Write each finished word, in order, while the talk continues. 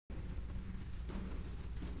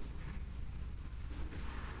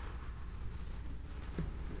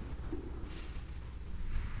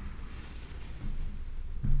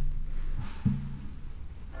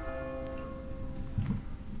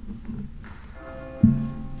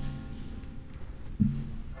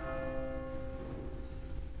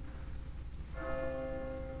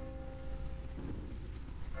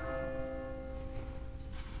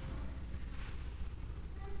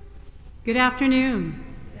Good afternoon.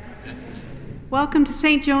 Welcome to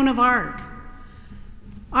St. Joan of Arc.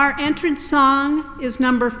 Our entrance song is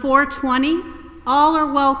number 420. All are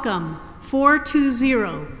welcome,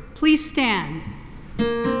 420. Please stand.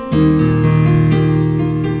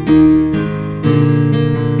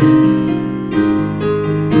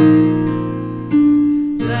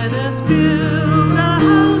 Let us build a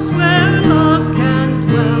house where love can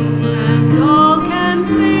dwell and all can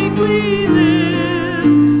safely live.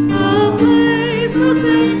 A place where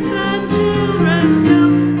saints and children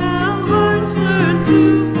tell how hearts learn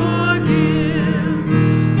to forgive.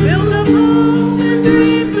 Build of hopes and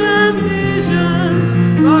dreams and visions,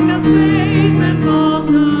 rock of faith and vault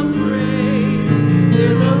of grace.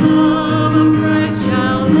 Here the love of Christ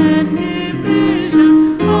shall end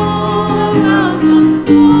divisions. All are welcome,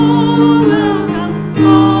 all are welcome,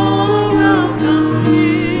 all are welcome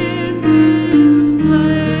in this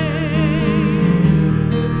place.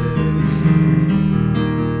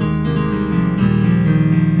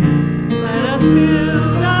 Let us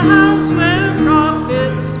build a house where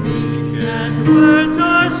prophets speak and words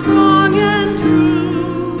are strong and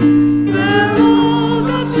true, where all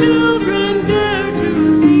God's children dare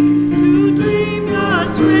to seek to dream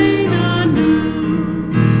God's reign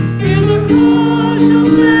anew. Here the cross shall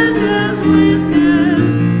stand as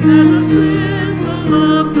witness, as a symbol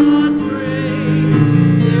of God's grace.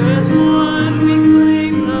 Here as one we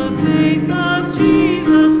claim the faith of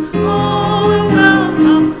Jesus. All are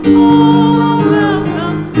welcome, all are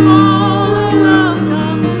welcome, all are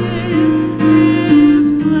welcome in this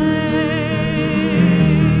place.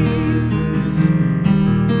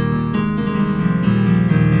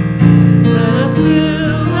 Let us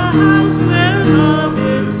build a house where love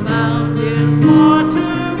is found in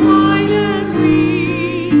water, wine, and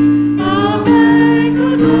wheat. A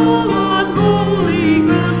banquet hall on holy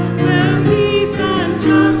ground where peace and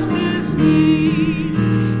justice meet.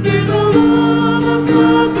 Here the love of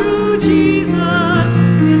God through Jesus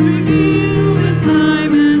is revealed in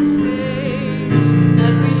time and space.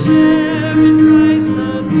 As we share in Christ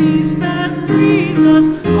the peace that frees us,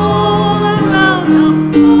 all are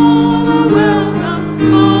welcome, all are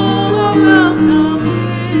welcome, all are welcome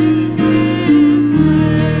in this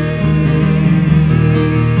place.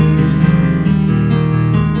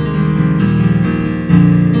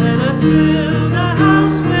 Let us build a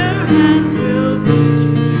house where hands will reach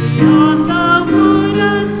beyond the wood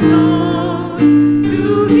and stone,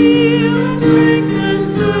 to heal and strengthen,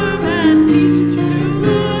 serve and teach, to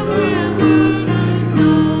live where word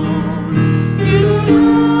unknown. Hear the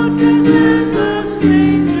outcast and the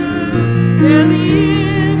stranger, bear the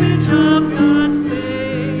image of God's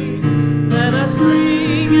face. Let us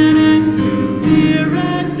bring an end to fear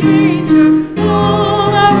and danger.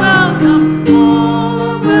 All are welcome, all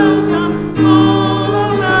are welcome, all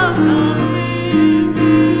are welcome in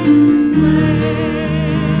this place.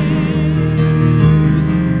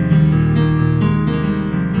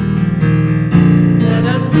 Let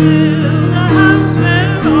us build a house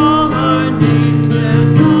where all are named, where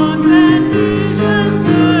songs and visions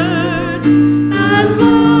heard, and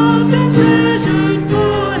loved and treasured,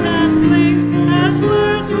 taught and claimed as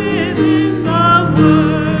words within the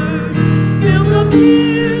word. Built of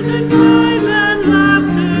tears and cries and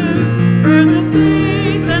laughter, prayers of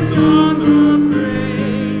faith and songs of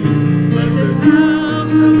grace. Let this house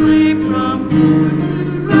proclaim from morn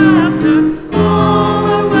to rafter. All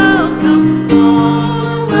are welcome, all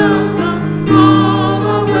are welcome, all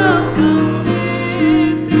are welcome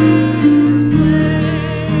in this place.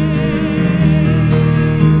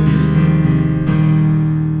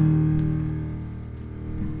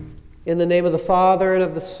 In the name of the Father, and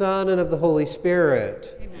of the Son, and of the Holy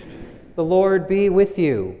Spirit. Amen. The Lord be with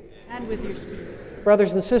you. And with your spirit.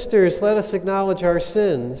 Brothers and sisters, let us acknowledge our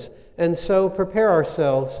sins and so prepare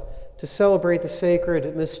ourselves to celebrate the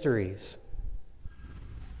sacred mysteries.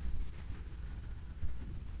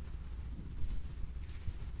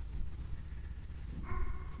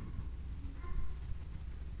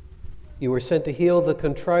 You were sent to heal the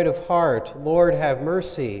contrite of heart. Lord, have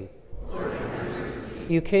mercy. Lord, have mercy.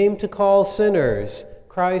 You came to call sinners.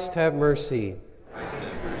 Christ, have mercy. Christ,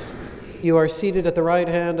 have mercy. You are seated at the right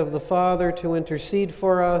hand of the Father to intercede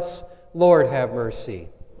for us. Lord, have mercy.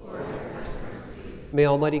 Lord, have mercy. May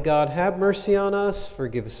Almighty God have mercy on us,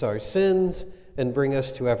 forgive us our sins, and bring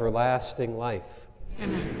us to everlasting life.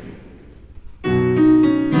 Amen.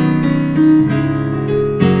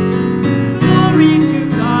 Glory to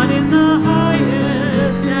God in the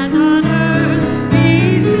highest, and on earth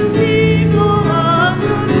peace to people of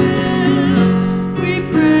good will. We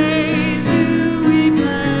praise you, we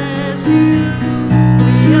bless you,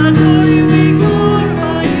 we adore you, we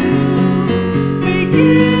glorify you.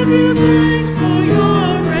 give you thanks for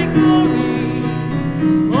your great glory.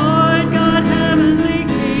 Lord God, heavenly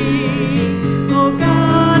King, O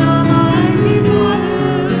God, almighty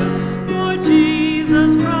Father, Lord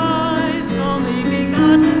Jesus Christ, only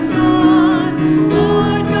begotten Son,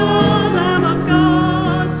 Lord God, Lamb of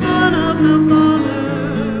God, Son of the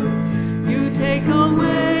Father, you take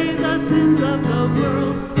away the sins of the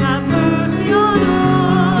world, have mercy on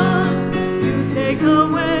us. You take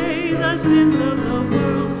away the sins of the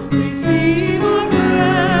world, receive our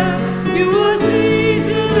prayer. You are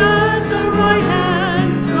seated at the right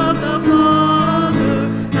hand of the Father,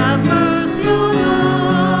 have mercy on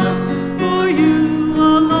us. For you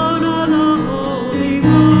alone are the Holy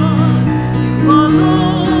One, you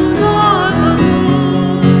alone are the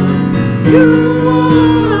Lord, you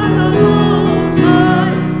alone are the Most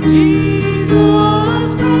High,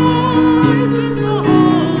 Jesus Christ, with the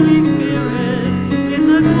Holy Spirit, in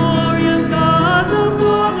the glory of God the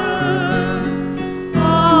Father.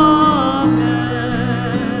 Amen.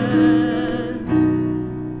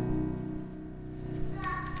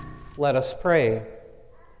 Let us pray.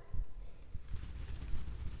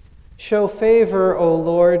 Show favor, O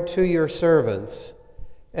Lord, to your servants,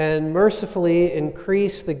 and mercifully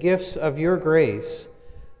increase the gifts of your grace,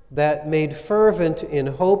 that made fervent in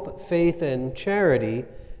hope, faith, and charity,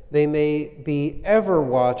 they may be ever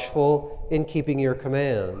watchful in keeping your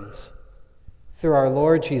commands. Through our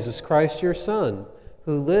Lord Jesus Christ, your Son,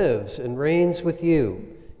 who lives and reigns with you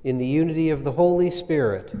in the unity of the Holy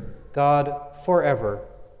Spirit, God, forever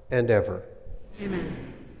and ever. Amen.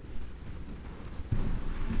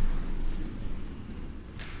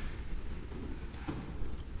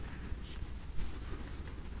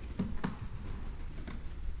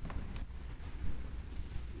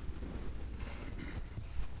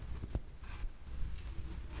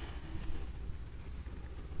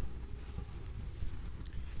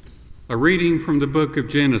 A reading from the book of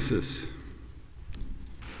Genesis.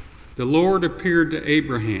 The Lord appeared to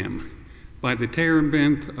Abraham by the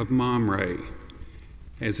terebinth of Mamre,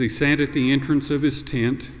 as he sat at the entrance of his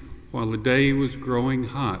tent while the day was growing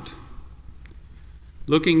hot.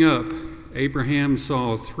 Looking up, Abraham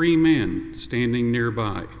saw 3 men standing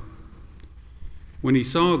nearby. When he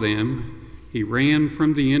saw them, he ran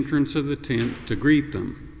from the entrance of the tent to greet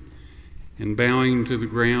them, and bowing to the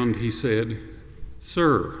ground, he said,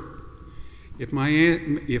 "Sir, if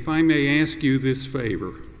I may ask you this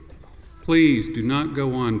favor, please do not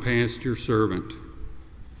go on past your servant.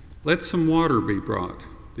 Let some water be brought,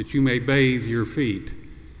 that you may bathe your feet,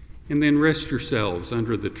 and then rest yourselves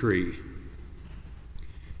under the tree.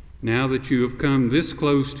 Now that you have come this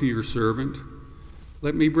close to your servant,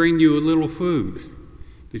 let me bring you a little food,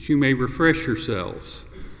 that you may refresh yourselves,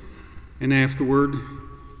 and afterward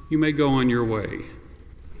you may go on your way."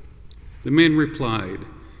 The men replied,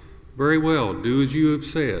 "Very well, do as you have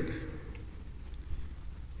said."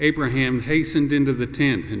 Abraham hastened into the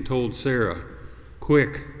tent and told Sarah,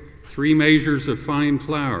 "Quick, 3 measures of fine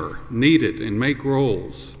flour, knead it and make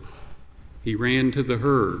rolls." He ran to the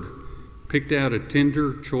herd, picked out a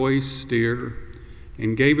tender, choice steer,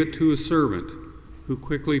 and gave it to a servant, who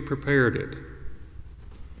quickly prepared it.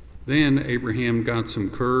 Then Abraham got some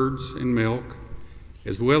curds and milk,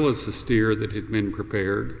 as well as the steer that had been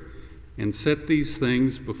prepared, and set these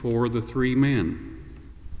things before the 3 men.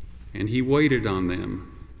 And he waited on them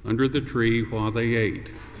under the tree while they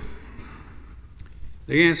ate.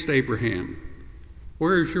 They asked Abraham,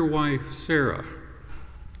 "Where is your wife Sarah?"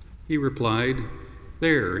 He replied,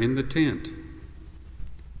 "There, in the tent."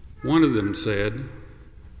 One of them said,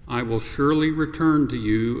 "I will surely return to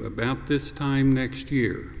you about this time next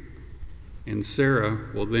year, and Sarah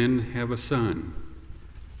will then have a son."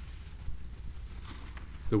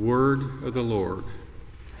 The word of the Lord.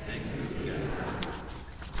 Thanks be to God.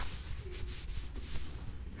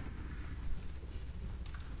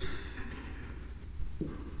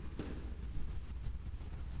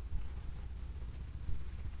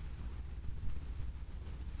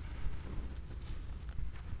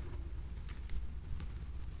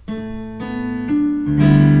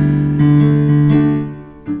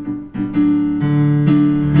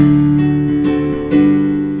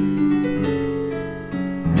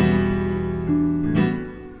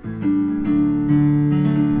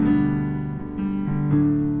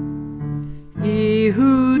 He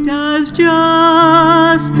who does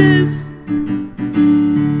justice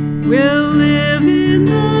will live in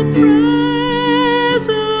the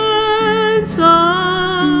presence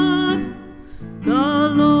of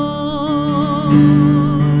the Lord.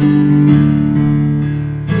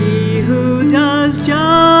 He who does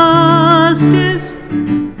justice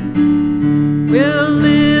will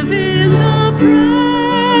live in the presence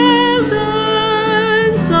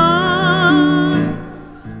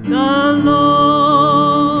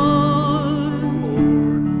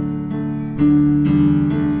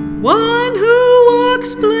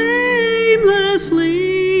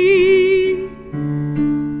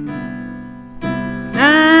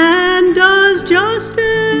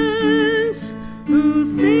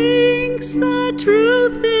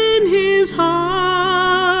his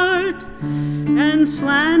heart, and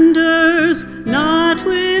slanders not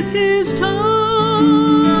with his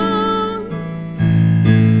tongue.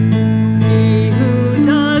 He who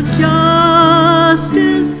does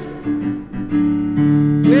justice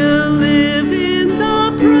will live in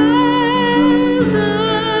the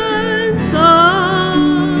presence of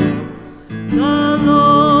the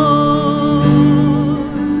Lord.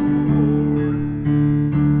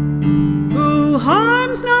 Who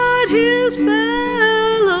harms not his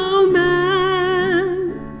fellow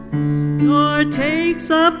man, nor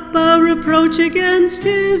takes up a reproach against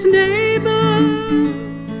his neighbor,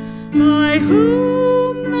 by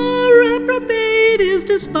whom the reprobate is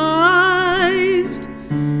despised,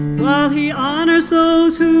 while he honors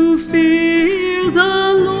those who fear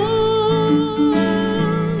the Lord.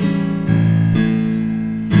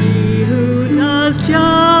 He who does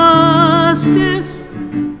justice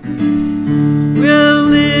will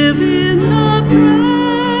live in the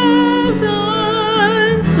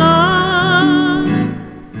presence of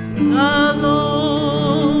the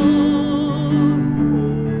Lord.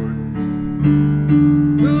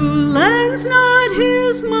 Who lends not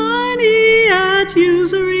his money at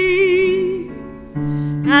usury,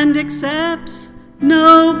 and accepts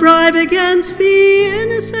no bribe against the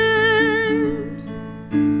innocent.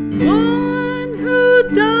 One who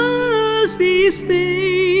does these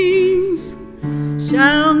things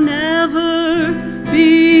shall never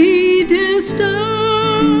be disturbed.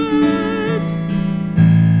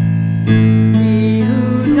 He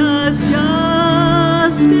who does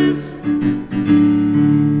justice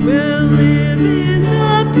will live in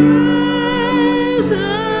the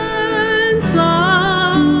presence of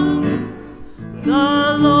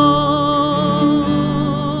the Lord.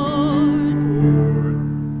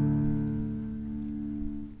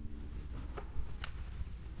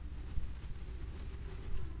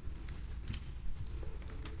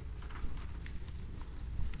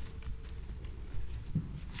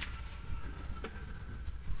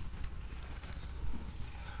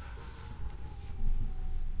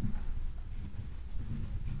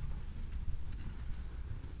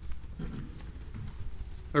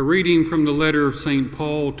 A reading from the letter of St.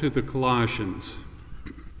 Paul to the Colossians.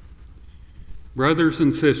 Brothers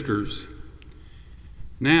and sisters,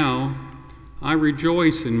 now I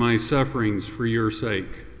rejoice in my sufferings for your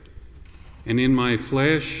sake, and in my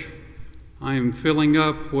flesh I am filling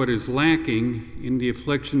up what is lacking in the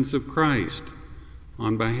afflictions of Christ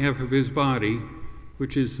on behalf of his body,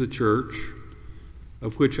 which is the church,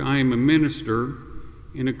 of which I am a minister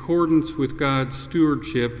in accordance with God's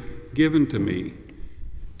stewardship given to me,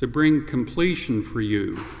 to bring completion for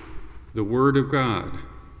you the Word of God,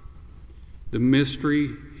 the mystery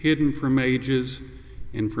hidden from ages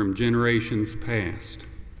and from generations past.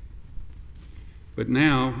 But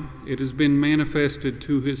now it has been manifested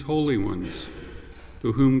to his holy ones,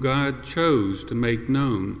 to whom God chose to make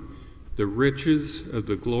known the riches of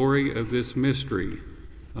the glory of this mystery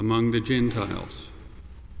among the Gentiles.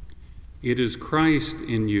 It is Christ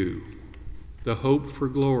in you, the hope for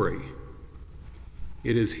glory.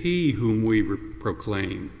 It is he whom we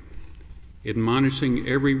proclaim, admonishing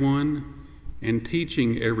everyone and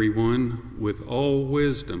teaching everyone with all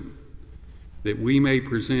wisdom, that we may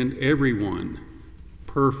present everyone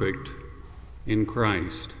perfect in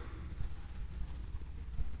Christ.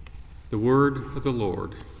 The word of the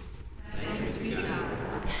Lord. Thanks be to God.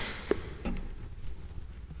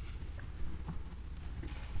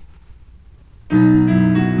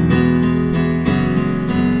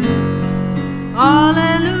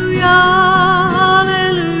 Alleluia,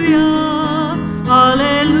 alleluia,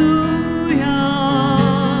 alleluia,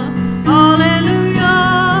 alleluia,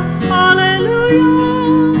 alleluia,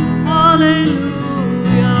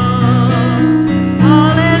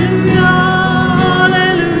 alleluia,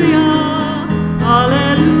 alleluia,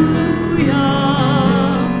 alleluia,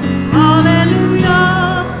 alleluia,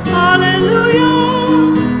 alleluia,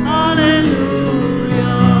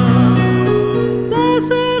 alleluia.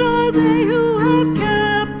 Blessed are they who have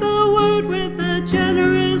kept the word with a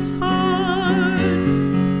generous heart,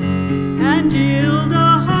 and yield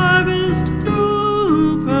a harvest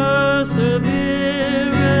through perseverance.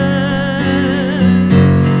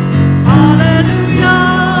 Alleluia,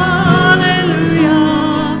 alleluia,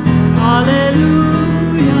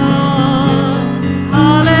 alleluia,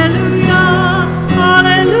 alleluia,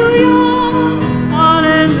 alleluia,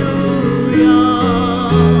 alleluia,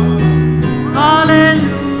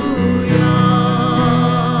 alleluia.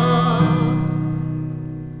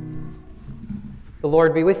 The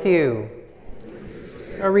Lord be with you.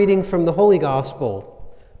 A reading from the Holy Gospel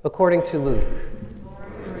according to Luke.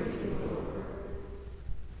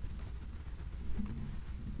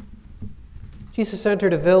 Jesus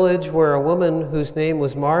entered a village where a woman whose name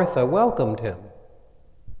was Martha welcomed him.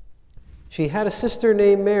 She had a sister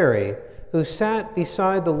named Mary who sat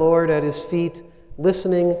beside the Lord at his feet,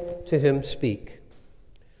 listening to him speak.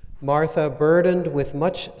 Martha, burdened with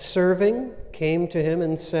much serving, came to him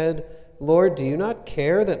and said, "Lord, do you not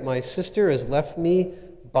care that my sister has left me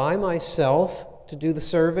by myself to do the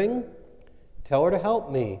serving? Tell her to help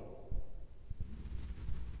me."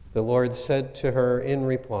 The Lord said to her in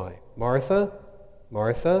reply, "Martha,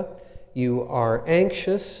 Martha, you are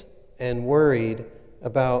anxious and worried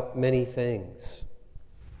about many things.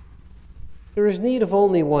 There is need of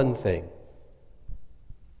only one thing.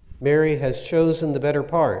 Mary has chosen the better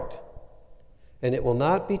part, and it will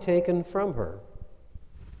not be taken from her."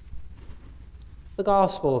 The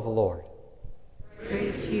Gospel of the Lord.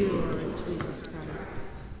 Praise to you, Lord Jesus Christ.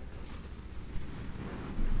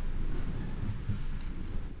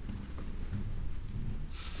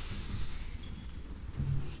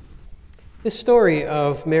 This story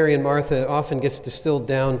of Mary and Martha often gets distilled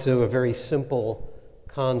down to a very simple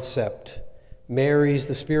concept. Mary's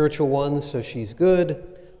the spiritual one, so she's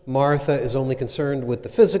good. Martha is only concerned with the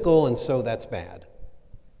physical, and so that's bad.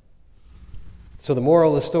 So the moral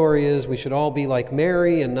of the story is we should all be like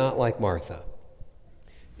Mary and not like Martha.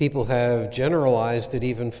 People have generalized it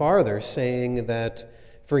even farther, saying that,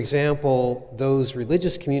 for example, those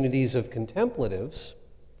religious communities of contemplatives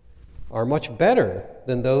are much better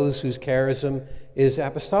than those whose charism is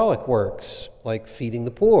apostolic works, like feeding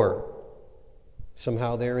the poor.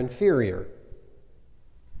 Somehow they're inferior.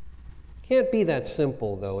 Can't be that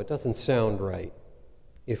simple, though. It doesn't sound right.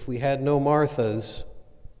 If we had no Marthas,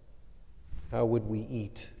 how would we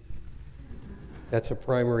eat? That's a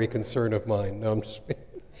primary concern of mine. No, I'm just...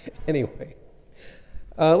 Anyway,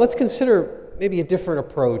 let's consider maybe a different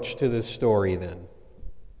approach to this story then.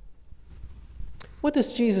 What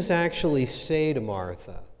does Jesus actually say to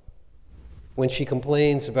Martha when she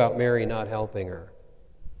complains about Mary not helping her?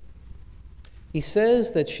 He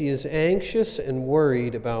says that she is anxious and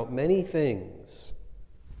worried about many things.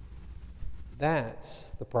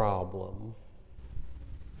 That's the problem.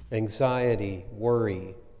 Anxiety,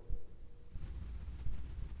 worry.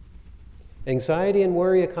 Anxiety and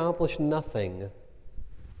worry accomplish nothing.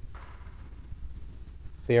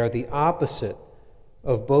 They are the opposite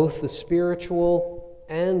of both the spiritual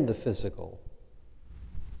and the physical.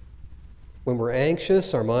 When we're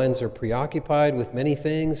anxious, our minds are preoccupied with many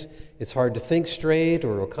things. It's hard to think straight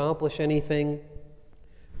or to accomplish anything.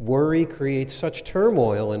 Worry creates such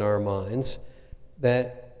turmoil in our minds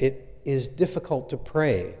that it is difficult to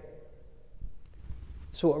pray.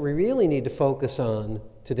 So what we really need to focus on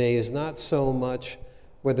today is not so much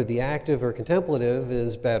whether the active or contemplative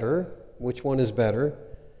is better, which one is better,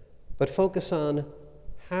 but focus on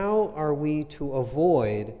how are we to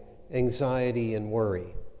avoid anxiety and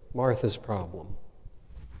worry, Martha's problem.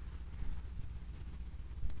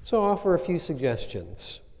 So I'll offer a few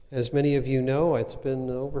suggestions. As many of you know, it's been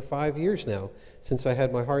over 5 years now since I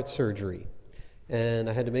had my heart surgery, and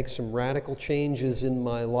I had to make some radical changes in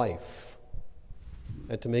my life.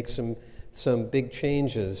 I had to make some big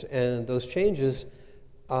changes, and those changes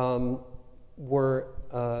were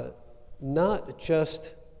not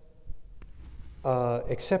just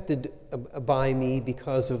accepted by me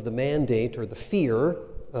because of the mandate or the fear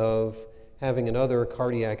of having another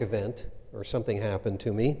cardiac event or something happen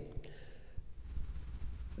to me.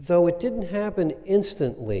 Though it didn't happen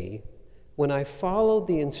instantly, when I followed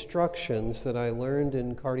the instructions that I learned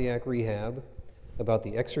in cardiac rehab about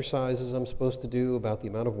the exercises I'm supposed to do, about the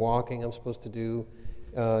amount of walking I'm supposed to do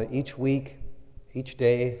each week, each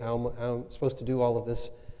day, how I'm supposed to do all of this,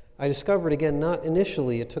 I discovered, again, not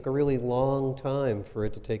initially, it took a really long time for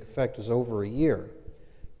it to take effect. It was over a year.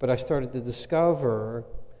 But I started to discover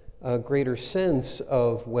a greater sense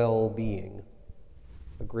of well-being,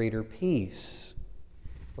 a greater peace,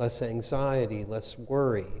 less anxiety, less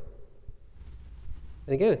worry.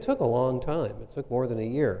 And again, it took a long time. It took more than a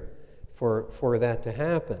year for that to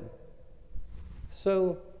happen.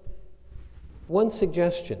 So, one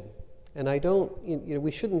suggestion. And I don't,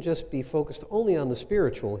 we shouldn't just be focused only on the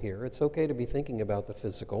spiritual here. It's okay to be thinking about the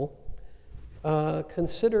physical.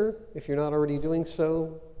 Consider, if you're not already doing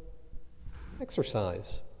so,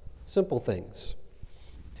 exercise. Simple things.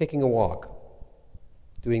 Taking a walk.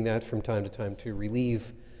 Doing that from time to time to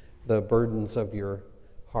relieve the burdens of your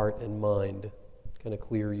heart and mind. Kind of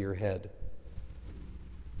clear your head.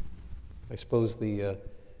 I suppose the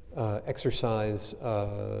exercise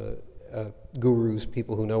gurus,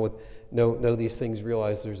 people who know these things,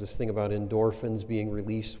 realize there's this thing about endorphins being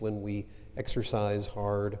released when we exercise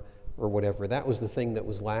hard or whatever. That was the thing that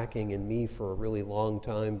was lacking in me for a really long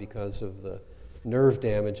time because of the nerve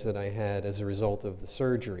damage that I had as a result of the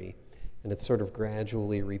surgery, and it sort of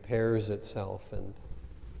gradually repairs itself. And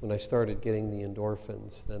when I started getting the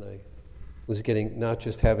endorphins, then I was getting, not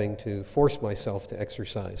just having to force myself to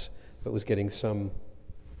exercise, but was getting some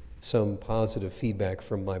positive feedback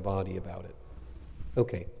from my body about it.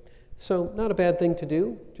 Okay, so not a bad thing to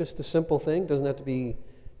do, just a simple thing. Doesn't have to be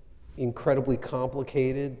incredibly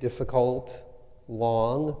complicated, difficult,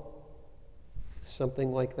 long.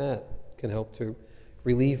 Something like that can help to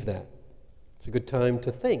relieve that. It's a good time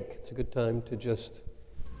to think. It's a good time to just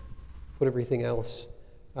put everything else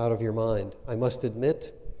out of your mind. I must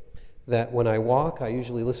admit that when I walk, I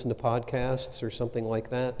usually listen to podcasts or something like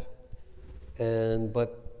that.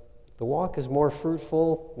 But the walk is more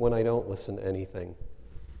fruitful when I don't listen to anything.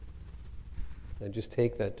 I just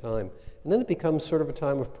take that time. And then it becomes sort of a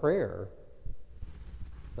time of prayer,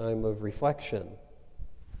 time of reflection.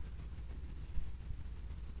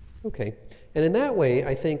 Okay, and in that way,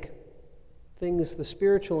 I think things, the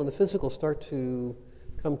spiritual and the physical, start to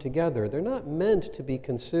come together. They're not meant to be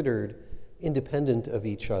considered independent of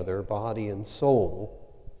each other, body and soul.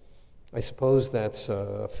 I suppose that's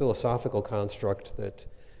a philosophical construct that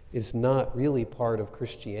is not really part of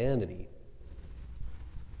Christianity.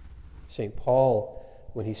 St. Paul,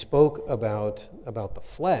 when he spoke about the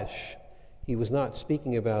flesh, he was not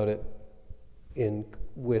speaking about it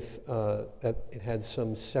that it had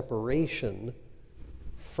some separation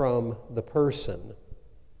from the person.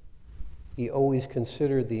 He always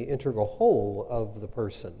considered the integral whole of the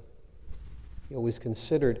person. He always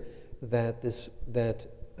considered that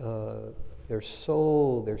their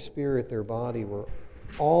soul, their spirit, their body were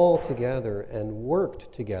all together and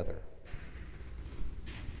worked together.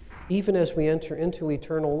 Even as we enter into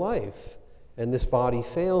eternal life and this body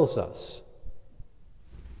fails us,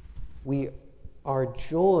 we are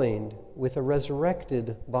joined with a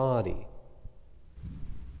resurrected body.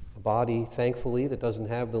 A body, thankfully, that doesn't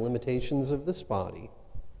have the limitations of this body.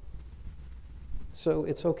 So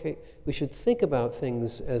it's okay. We should think about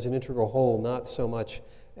things as an integral whole, not so much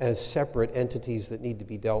as separate entities that need to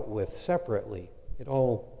be dealt with separately. It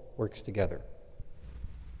all works together.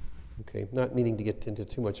 Okay, not meaning to get into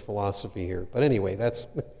too much philosophy here, but anyway, that's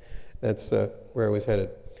where I was headed.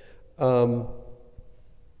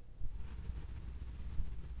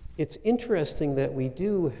 It's interesting that we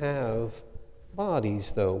do have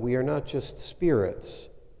bodies, though. We are not just spirits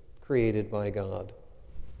created by God.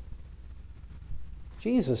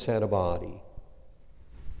 Jesus had a body.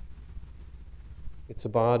 It's a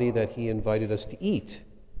body that he invited us to eat.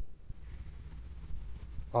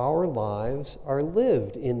 Our lives are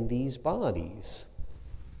lived in these bodies.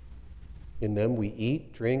 In them we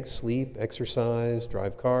eat, drink, sleep, exercise,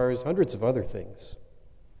 drive cars, hundreds of other things.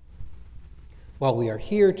 While we are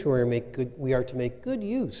here we are to make good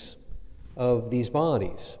use of these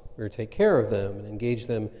bodies. We're to take care of them and engage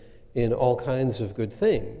them in all kinds of good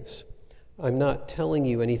things. I'm not telling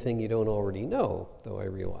you anything you don't already know, though I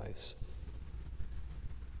realize.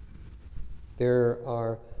 There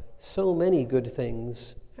are so many good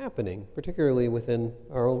things happening, particularly within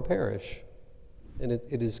our own parish. And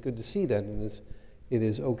it is good to see that, and it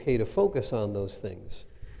is okay to focus on those things.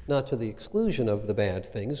 Not to the exclusion of the bad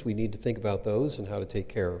things. We need to think about those and how to take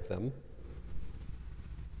care of them.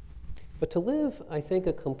 But to live, I think,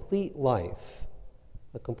 a complete life,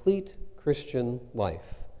 a complete Christian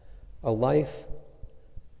life, a life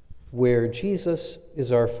where Jesus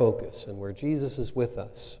is our focus and where Jesus is with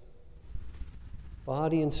us.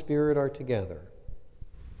 Body and spirit are together.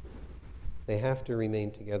 They have to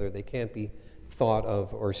remain together. They can't be thought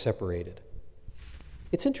of or separated.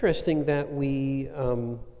 It's interesting that we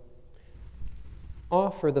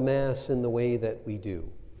offer the Mass in the way that we do.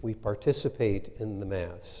 We participate in the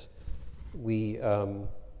Mass.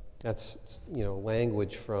 That's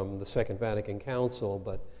language from the Second Vatican Council,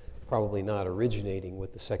 but probably not originating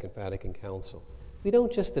with the Second Vatican Council. We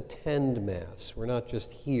don't just attend Mass. We're not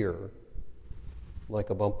just here like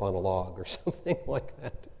a bump on a log or something like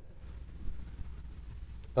that.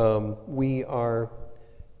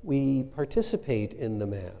 We participate in the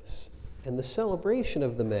Mass, and the celebration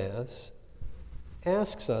of the Mass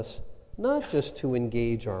asks us not just to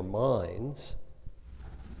engage our minds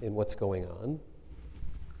in what's going on,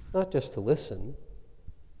 not just to listen,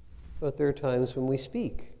 but there are times when we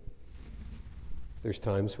speak. There's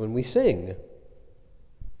times when we sing.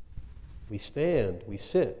 We stand, we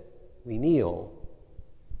sit, we kneel.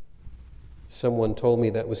 Someone told me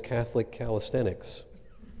that was Catholic calisthenics.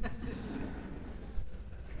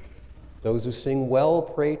 Those who sing well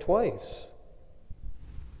pray twice.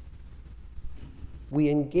 We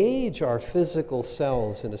engage our physical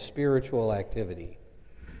selves in a spiritual activity.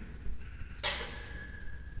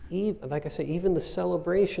 like I say, even the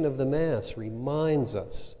celebration of the Mass reminds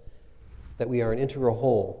us that we are an integral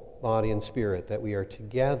whole, body and spirit, that we are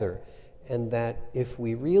together, and that if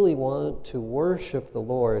we really want to worship the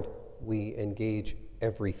Lord, we engage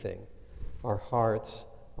everything: our hearts,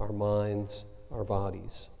 our minds, our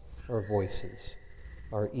bodies, our voices,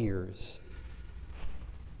 our ears.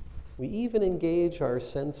 We even engage our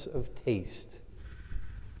sense of taste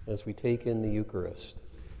as we take in the Eucharist.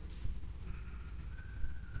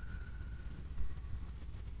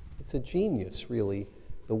 It's a genius, really,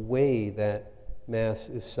 the way that Mass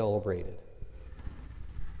is celebrated.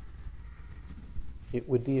 It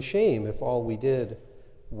would be a shame if all we did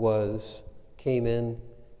was came in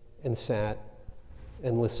and sat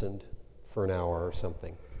and listened for an hour or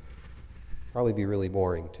something. Probably be really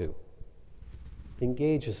boring too. It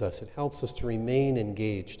engages us. It helps us to remain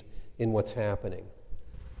engaged in what's happening.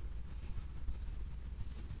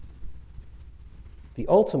 The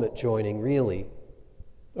ultimate joining, really,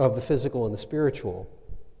 of the physical and the spiritual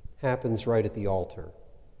happens right at the altar.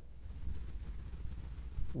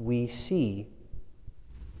 We see,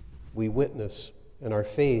 we witness, and our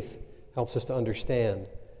faith helps us to understand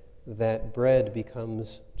that bread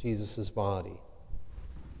becomes Jesus' body.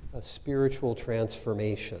 A spiritual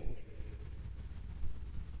transformation.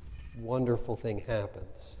 Wonderful thing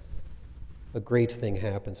happens. A great thing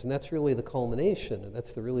happens. And that's really the culmination, and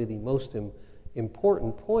that's really the most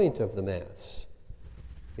important point of the Mass.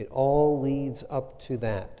 It all leads up to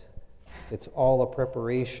that. It's all a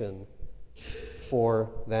preparation for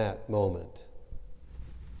that moment.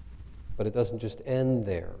 But it doesn't just end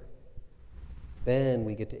there. Then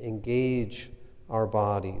we get to engage our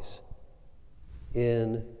bodies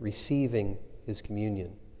in receiving his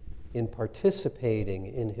communion, in participating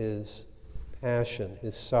in his passion,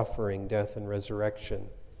 his suffering, death, and resurrection,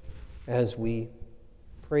 as we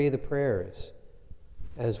pray the prayers,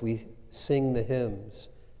 as we sing the hymns,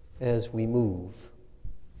 as we move.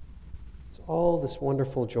 It's all this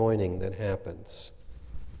wonderful joining that happens.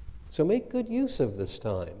 So make good use of this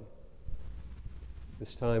time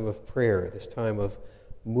of prayer, this time of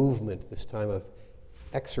movement, this time of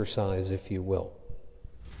exercise, if you will.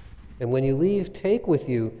 And when you leave, take with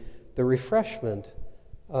you the refreshment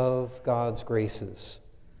of God's graces,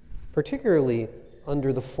 particularly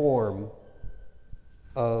under the form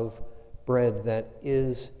of bread that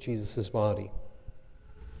is Jesus' body.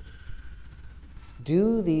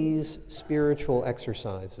 Do these spiritual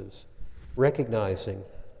exercises, recognizing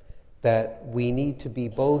that we need to be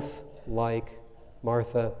both like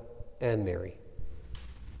Martha and Mary.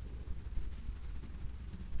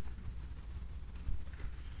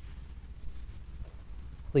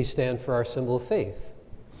 Please stand for our symbol of faith.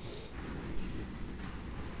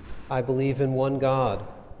 I believe in one God,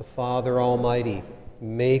 the Father Almighty,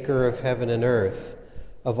 maker of heaven and earth,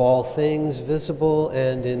 of all things visible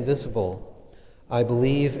and invisible. I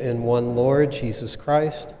believe in one Lord Jesus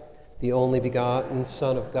Christ, the only begotten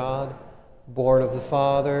Son of God, born of the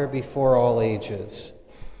Father before all ages,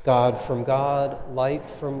 God from God, light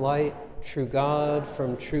from light, true God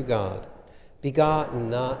from true God, begotten,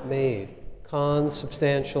 not made,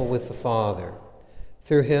 consubstantial with the Father.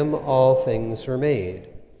 Through him all things were made.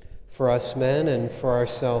 For us men and for our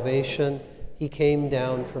salvation, he came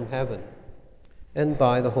down from heaven, and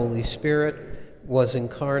by the Holy Spirit was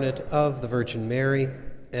incarnate of the Virgin Mary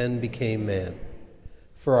and became man.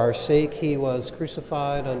 For our sake he was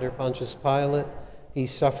crucified under Pontius Pilate. He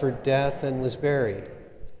suffered death and was buried,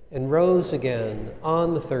 and rose again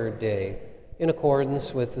on the third day in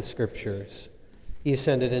accordance with the Scriptures. He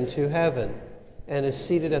ascended into heaven and is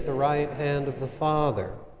seated at the right hand of the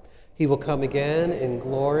Father. He will come again in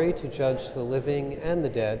glory to judge the living and the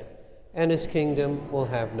dead, and his kingdom will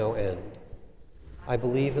have no end. I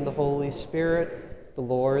believe in the Holy Spirit, the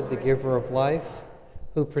Lord, the giver of life,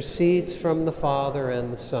 who proceeds from the Father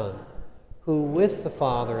and the Son, who with the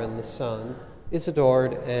Father and the Son is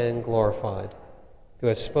adored and glorified, who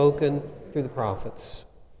has spoken through the prophets.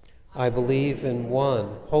 I believe in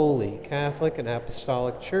one holy, Catholic, and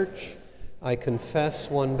Apostolic Church. I confess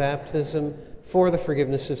one baptism for the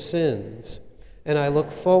forgiveness of sins, and I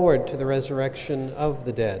look forward to the resurrection of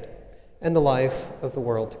the dead and the life of the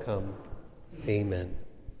world to come. Amen.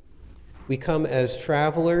 We come as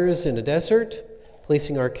travelers in a desert,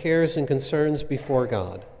 placing our cares and concerns before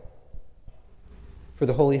God. For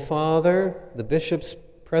the Holy Father, the bishops,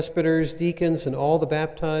 presbyters, deacons, and all the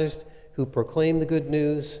baptized who proclaim the good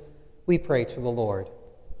news, we pray to the Lord.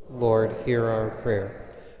 Lord, hear our prayer.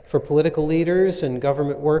 For political leaders and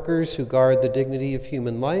government workers who guard the dignity of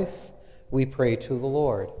human life, we pray to the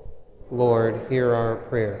Lord. Lord, hear our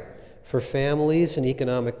prayer. For families in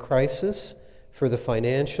economic crisis, for the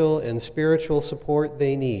financial and spiritual support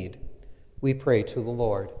they need. We pray to the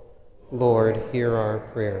Lord. Lord, hear our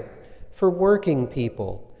prayer. For working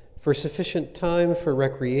people, for sufficient time for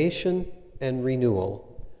recreation and renewal,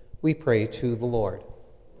 we pray to the Lord.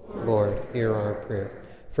 Lord, hear our prayer.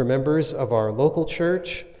 For members of our local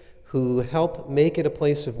church who help make it a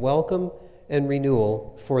place of welcome and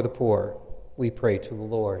renewal for the poor, we pray to the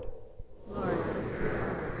Lord.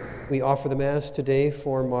 We offer the Mass today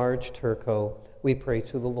for Marge Turcot. We pray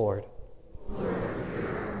to the Lord.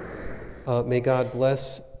 May God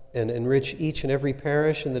bless and enrich each and every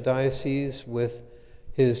parish in the diocese with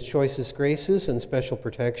his choicest graces and special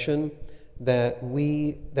protection, that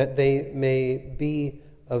they may be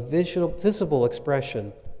a visible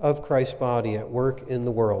expression of Christ's body at work in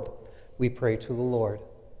the world. We pray to the Lord.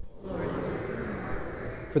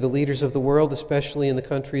 For the leaders of the world, especially in the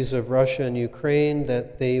countries of Russia and Ukraine,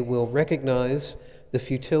 that they will recognize the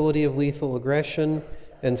futility of lethal aggression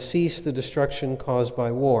and cease the destruction caused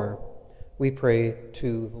by war. We pray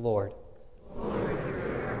to the Lord.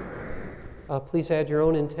 Please add your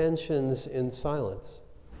own intentions in silence.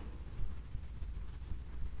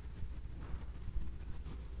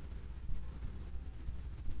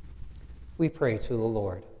 We pray to the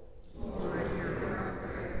Lord.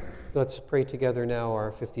 Let's pray together now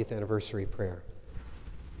our 50th anniversary prayer,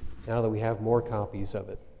 now that we have more copies of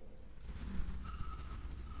it.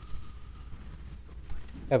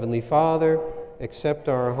 Heavenly Father, accept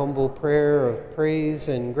our humble prayer of praise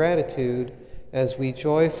and gratitude as we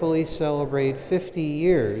joyfully celebrate 50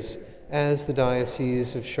 years as the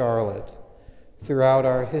Diocese of Charlotte. Throughout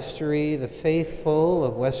our history, the faithful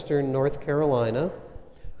of Western North Carolina,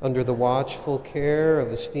 under the watchful care of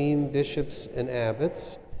esteemed bishops and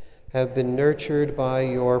abbots, have been nurtured by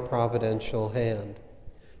your providential hand.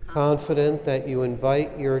 Confident that you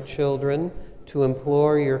invite your children to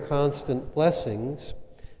implore your constant blessings,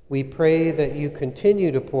 we pray that you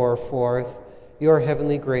continue to pour forth your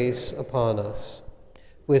heavenly grace upon us.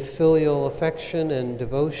 With filial affection and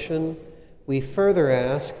devotion, we further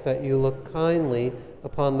ask that you look kindly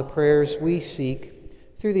upon the prayers we seek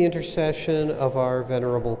through the intercession of our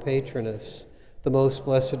venerable patroness, the Most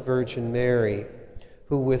Blessed Virgin Mary,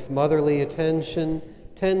 who with motherly attention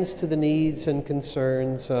tends to the needs and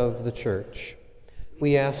concerns of the Church.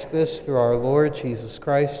 We ask this through our Lord Jesus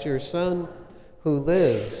Christ, your Son, who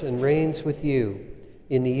lives and reigns with you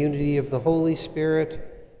in the unity of the Holy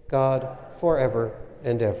Spirit, God, forever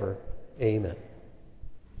and ever. Amen.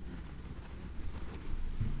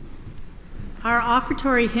 Our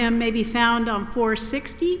offertory hymn may be found on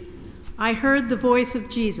 460, I Heard the Voice of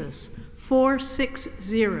Jesus,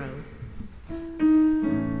 460.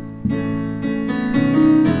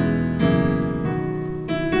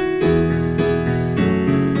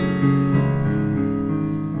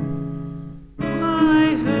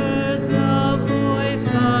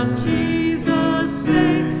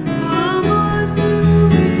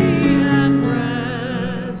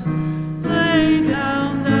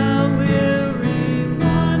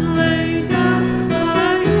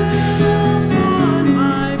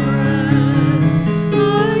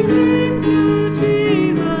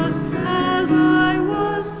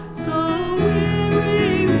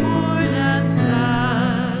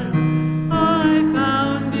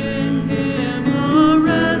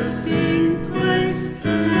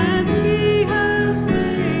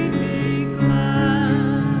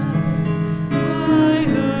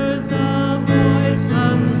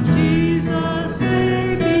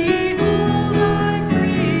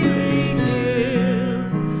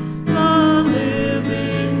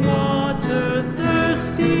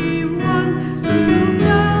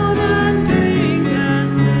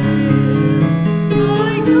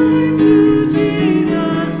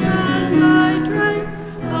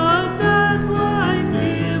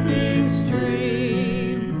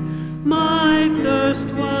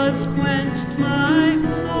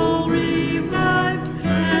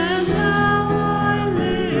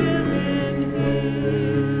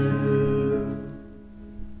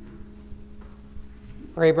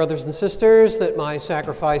 Pray, brothers and sisters, that my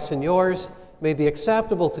sacrifice and yours may be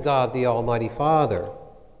acceptable to God, the Almighty Father.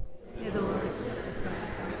 May the Lord accept the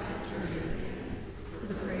sacrifice of your hands, for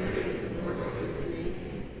the praise of the Lord of his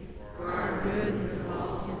name, for our good and of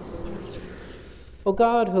all his holy church. O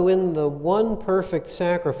God, who in the one perfect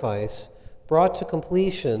sacrifice brought to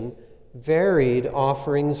completion varied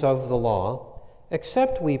offerings of the law,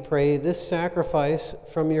 accept, we pray, this sacrifice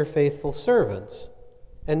from your faithful servants,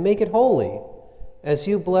 and make it holy, as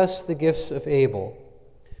you bless the gifts of Abel,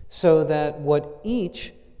 so that what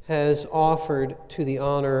each has offered to the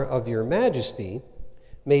honor of your majesty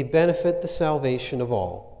may benefit the salvation of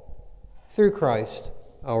all. through Christ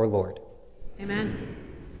our Lord. Amen.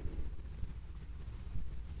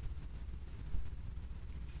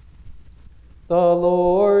 The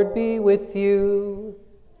Lord be with you.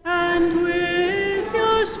 And with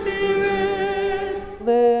your spirit,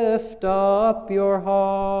 Lift up your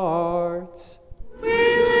hearts. we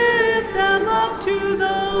lift them up to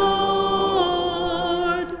the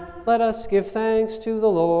Lord. Let us give thanks to the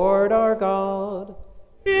Lord our God.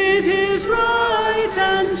 It is right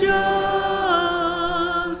and just.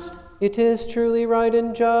 It is truly right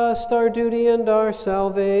and just, our duty and our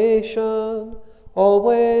salvation,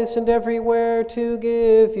 always and everywhere to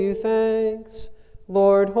give you thanks,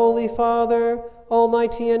 Lord, Holy Father,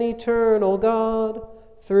 Almighty and eternal God,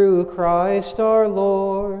 through Christ our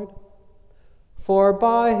Lord. For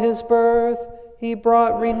by his birth he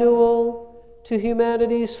brought renewal to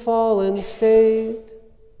humanity's fallen state,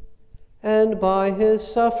 and by his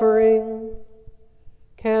suffering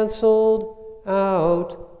canceled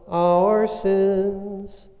out our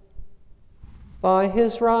sins. By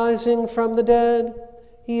his rising from the dead,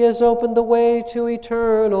 he has opened the way to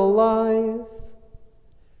eternal life.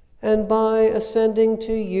 And by ascending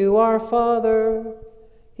to you, our Father,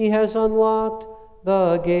 he has unlocked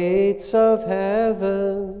the gates of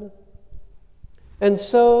heaven. And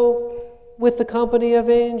so, with the company of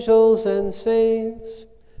angels and saints,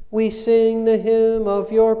 we sing the hymn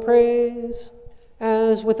of your praise,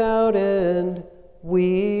 as without end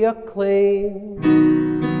we acclaim.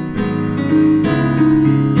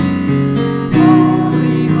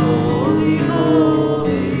 Holy, holy,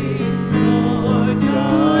 holy, Lord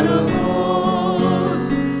God of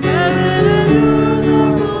hosts, heaven and earth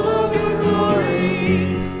are full of your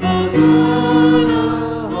glory.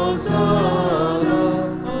 Hosanna,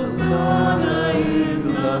 Hosanna, Hosanna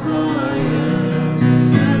in the highest.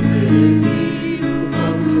 Blessed is he who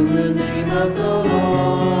comes in the name of the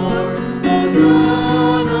Lord.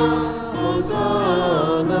 Hosanna,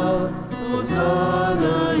 Hosanna,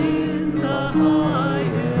 Hosanna in the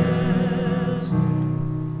highest.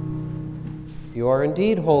 You are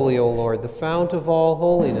indeed holy, O Lord, the fount of all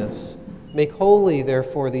holiness. Make holy,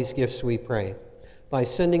 therefore, these gifts, we pray, by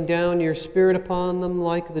sending down your Spirit upon them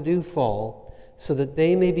like the dewfall, so that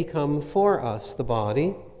they may become for us the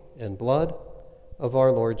body and blood of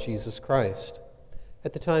our Lord Jesus Christ.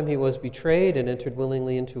 At the time he was betrayed and entered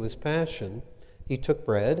willingly into his passion, he took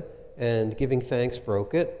bread and, giving thanks,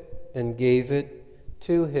 broke it and gave it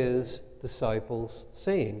to his disciples,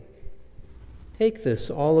 saying, "Take this,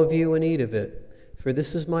 all of you, and eat of it, for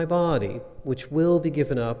this is my body, which will be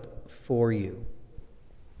given up for you."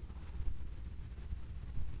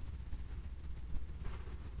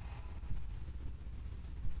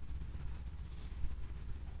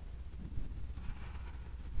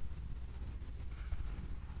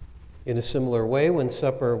 In a similar way, when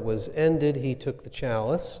supper was ended, he took the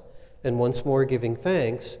chalice, and once more giving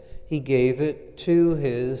thanks, he gave it to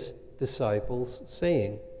his disciples,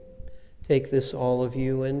 saying, "Take this, all of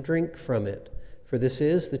you, and drink from it, for this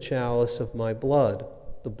is the chalice of my blood,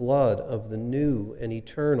 the blood of the new and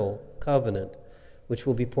eternal covenant, which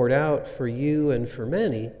will be poured out for you and for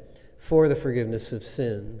many for the forgiveness of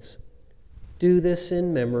sins. Do this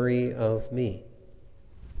in memory of me."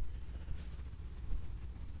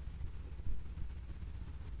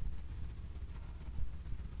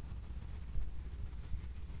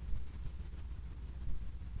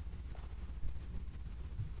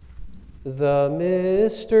 The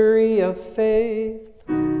mystery of faith.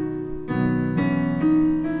 When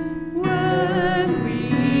we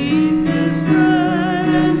eat this bread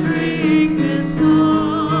and drink this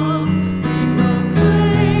cup, we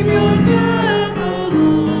proclaim your death, O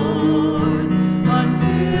Lord,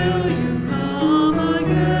 until you come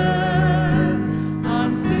again,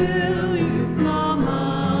 until you come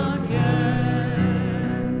again.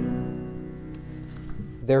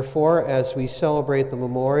 Therefore, as we celebrate the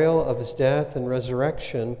memorial of his death and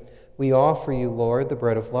resurrection, we offer you, Lord, the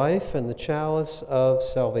bread of life and the chalice of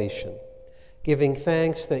salvation, giving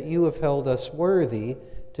thanks that you have held us worthy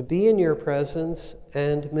to be in your presence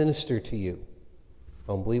and minister to you.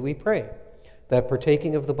 Humbly we pray that,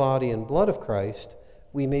 partaking of the body and blood of Christ,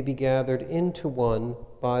 we may be gathered into one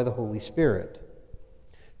by the Holy Spirit.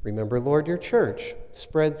 Remember, Lord, your church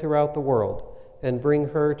spread throughout the world, and bring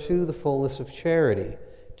her to the fullness of charity,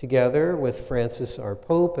 together with Francis our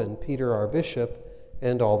Pope and Peter our Bishop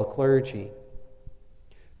and all the clergy.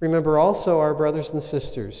 Remember also our brothers and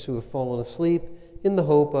sisters who have fallen asleep in the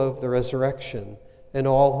hope of the resurrection, and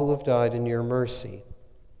all who have died in your mercy.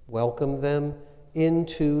 Welcome them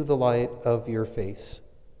into the light of your face.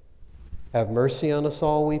 Have mercy on us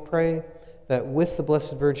all, we pray, that with the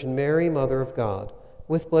Blessed Virgin Mary, Mother of God,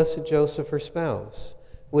 with Blessed Joseph, her spouse,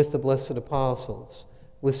 with the blessed apostles,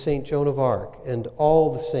 with Saint Joan of Arc, and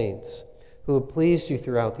all the saints who have pleased you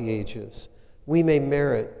throughout the ages, we may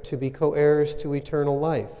merit to be co-heirs to eternal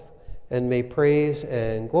life, and may praise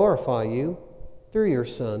and glorify you through your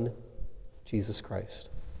Son, Jesus Christ.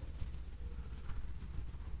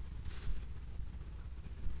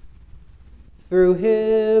 Through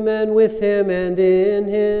him, and with him, and in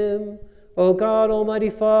him, O God, Almighty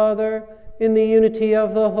Father, in the unity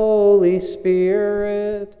of the Holy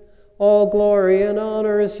Spirit, all glory and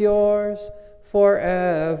honor is yours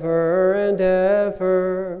forever and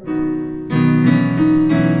ever.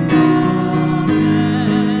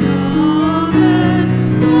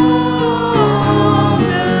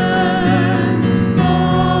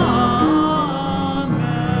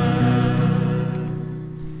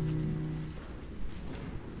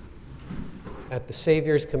 At the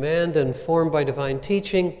Savior's command and formed by divine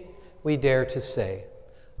teaching, we dare to say,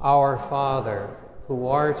 Our Father, who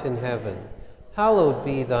art in heaven, hallowed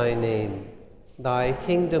be thy name. Thy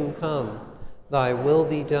kingdom come, thy will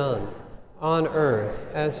be done, on earth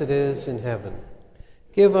as it is in heaven.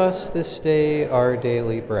 Give us this day our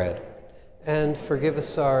daily bread, and forgive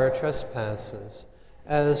us our trespasses,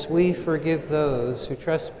 as we forgive those who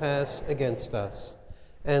trespass against us.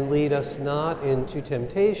 And lead us not into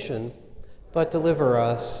temptation, but deliver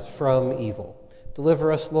us from evil.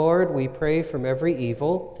 Deliver us, Lord, we pray, from every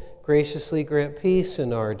evil. Graciously grant peace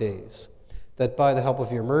in our days, that by the help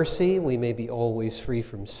of your mercy we may be always free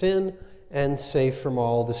from sin and safe from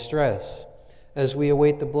all distress, as we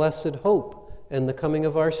await the blessed hope and the coming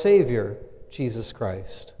of our Savior, Jesus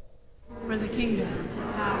Christ. For the kingdom,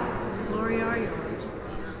 the power, and the glory are yours,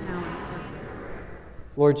 now and forever.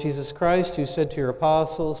 Lord Jesus Christ, who said to your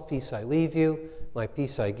apostles, Peace I leave you, my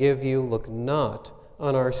peace I give you, look not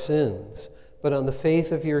on our sins, but on the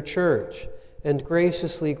faith of your church, and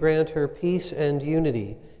graciously grant her peace and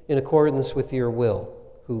unity in accordance with your will,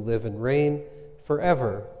 who live and reign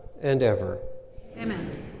forever and ever.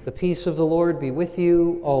 Amen. The peace of the Lord be with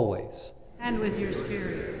you always. And with your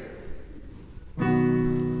spirit.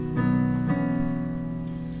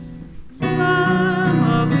 Lamb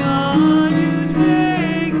of God, you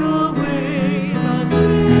take away the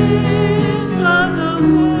sins of the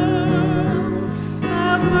world.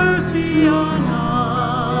 Have mercy on us.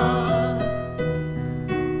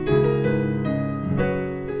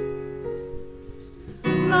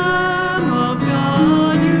 Lamb of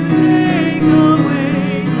God, you take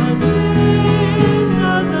away the sins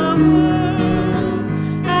of the world.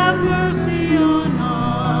 Have mercy on us.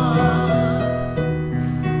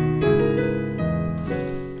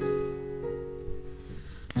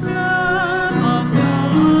 Lamb of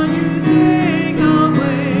God, you take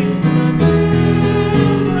away the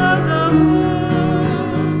sins of the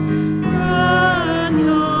world. Grant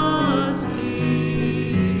us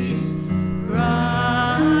peace.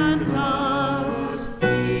 Grant us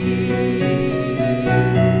peace.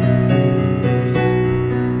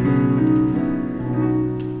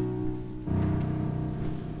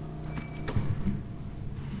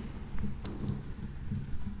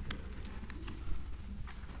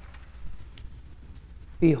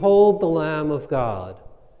 Behold the Lamb of God.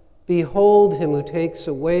 Behold him who takes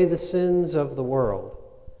away the sins of the world.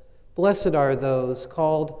 Blessed are those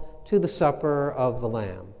called to the supper of the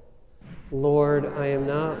Lamb. Lord, I am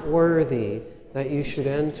not worthy that you should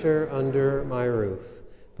enter under my roof,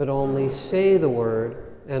 but only say the word,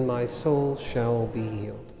 and my soul shall be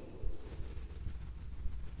healed.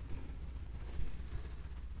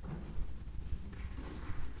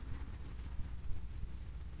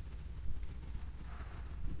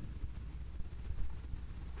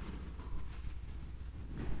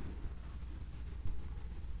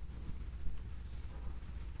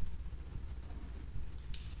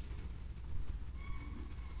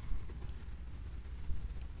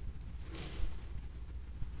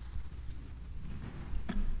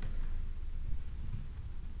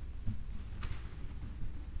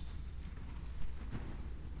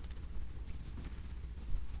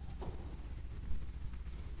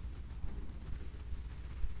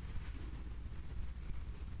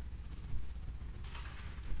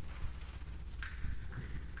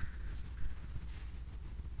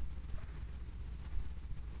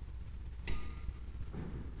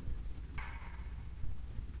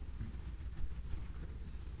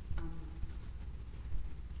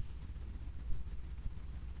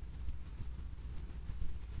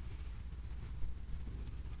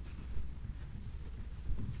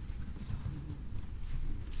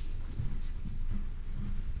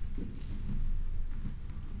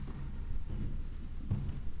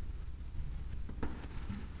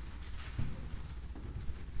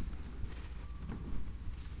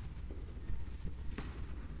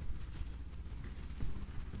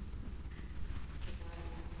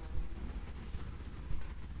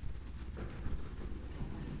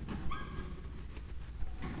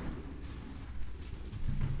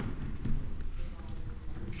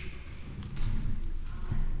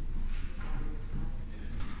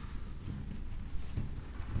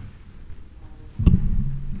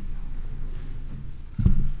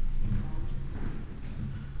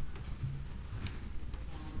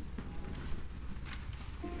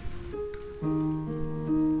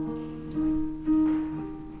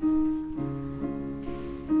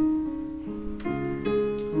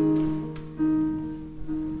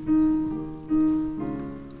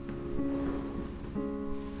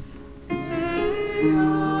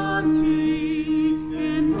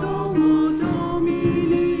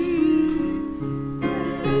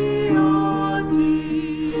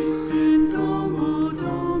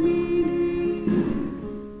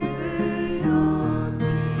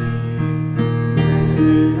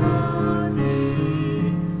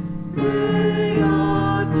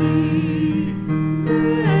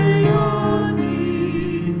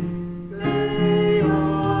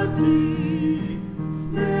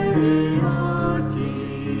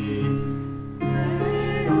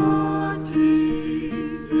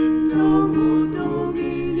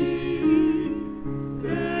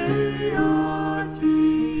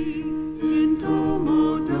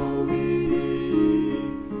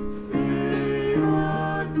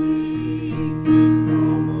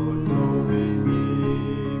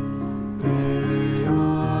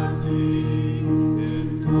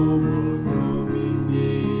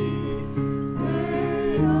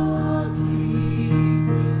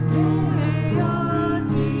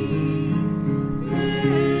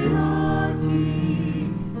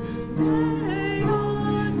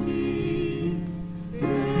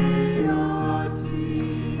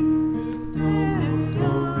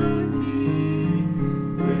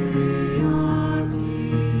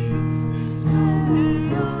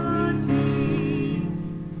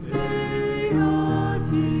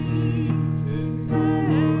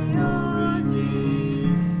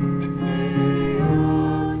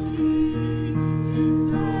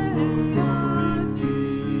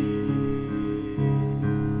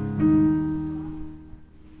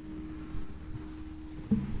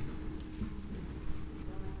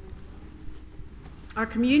 Our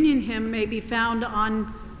communion hymn may be found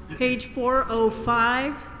on page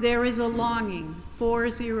 405. There is a longing,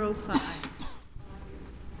 405.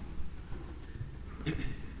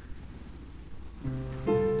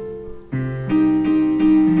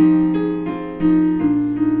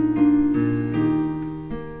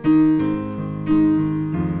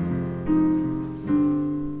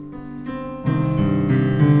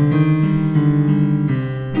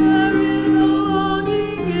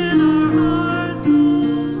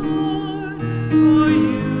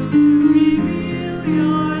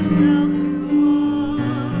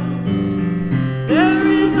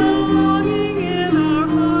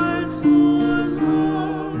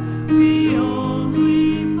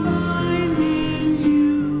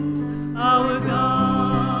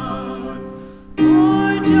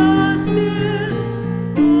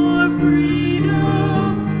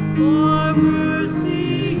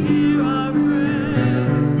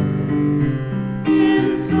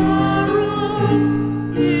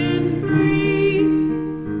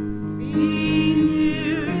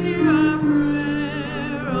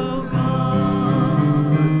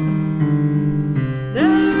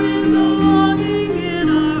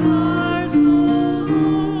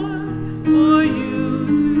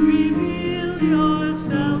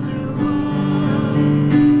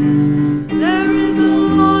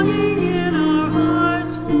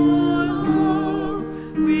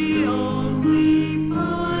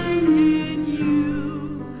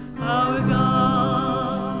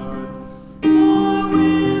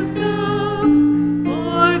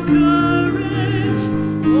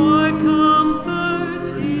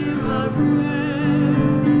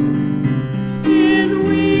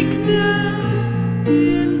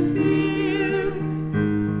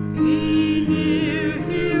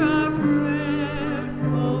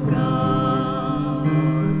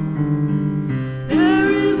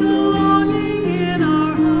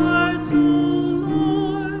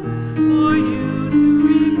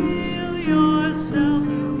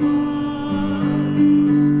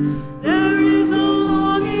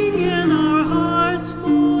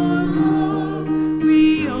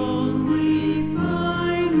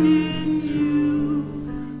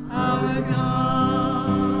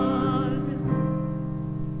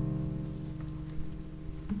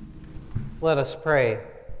 Let us pray.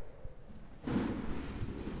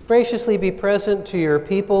 Graciously be present to your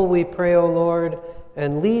people, we pray, O Lord,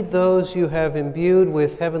 and lead those you have imbued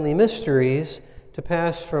with heavenly mysteries to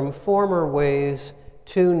pass from former ways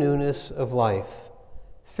to newness of life.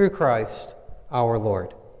 Through Christ our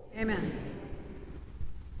Lord. Amen.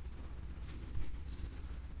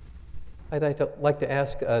 I'd like to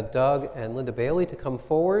ask Doug and Linda Bailey to come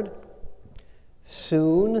forward.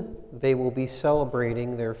 Soon they will be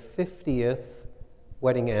celebrating their 50th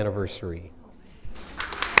wedding anniversary.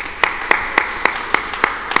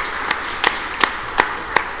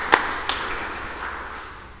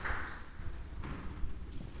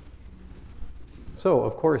 So,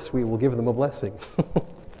 of course, we will give them a blessing.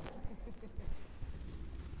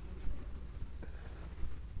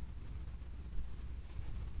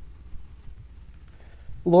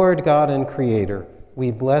 Lord God and Creator,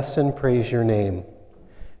 we bless and praise your name.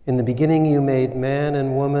 In the beginning you made man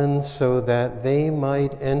and woman so that they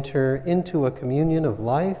might enter into a communion of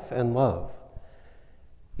life and love.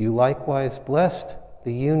 You likewise blessed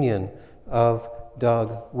the union of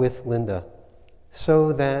Doug with Linda,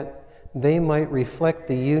 so that they might reflect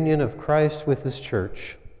the union of Christ with his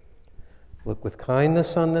church. Look with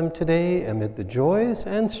kindness on them today amid the joys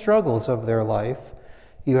and struggles of their life.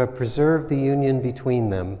 You have preserved the union between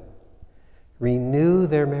them. Renew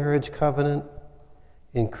their marriage covenant,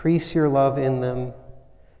 increase your love in them,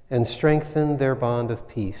 and strengthen their bond of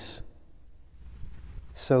peace,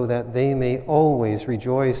 so that they may always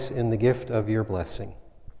rejoice in the gift of your blessing.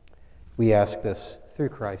 We ask this through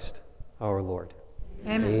Christ our Lord.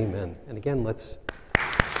 Amen. Amen. And again, let's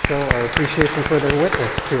show our appreciation for their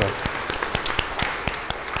witness to us.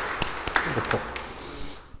 Wonderful.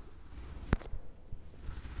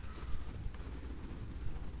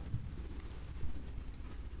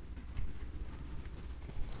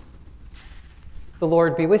 The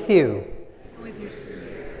Lord be with you. And with your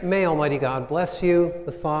spirit. May Almighty God bless you,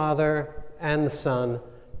 the Father, and the Son,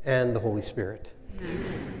 and the Holy Spirit.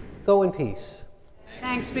 Amen. Go in peace.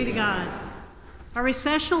 Thanks be to God. Our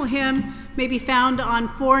recessional hymn may be found on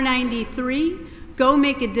 493, Go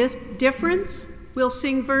Make a Difference. We'll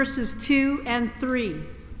sing verses 2 and 3.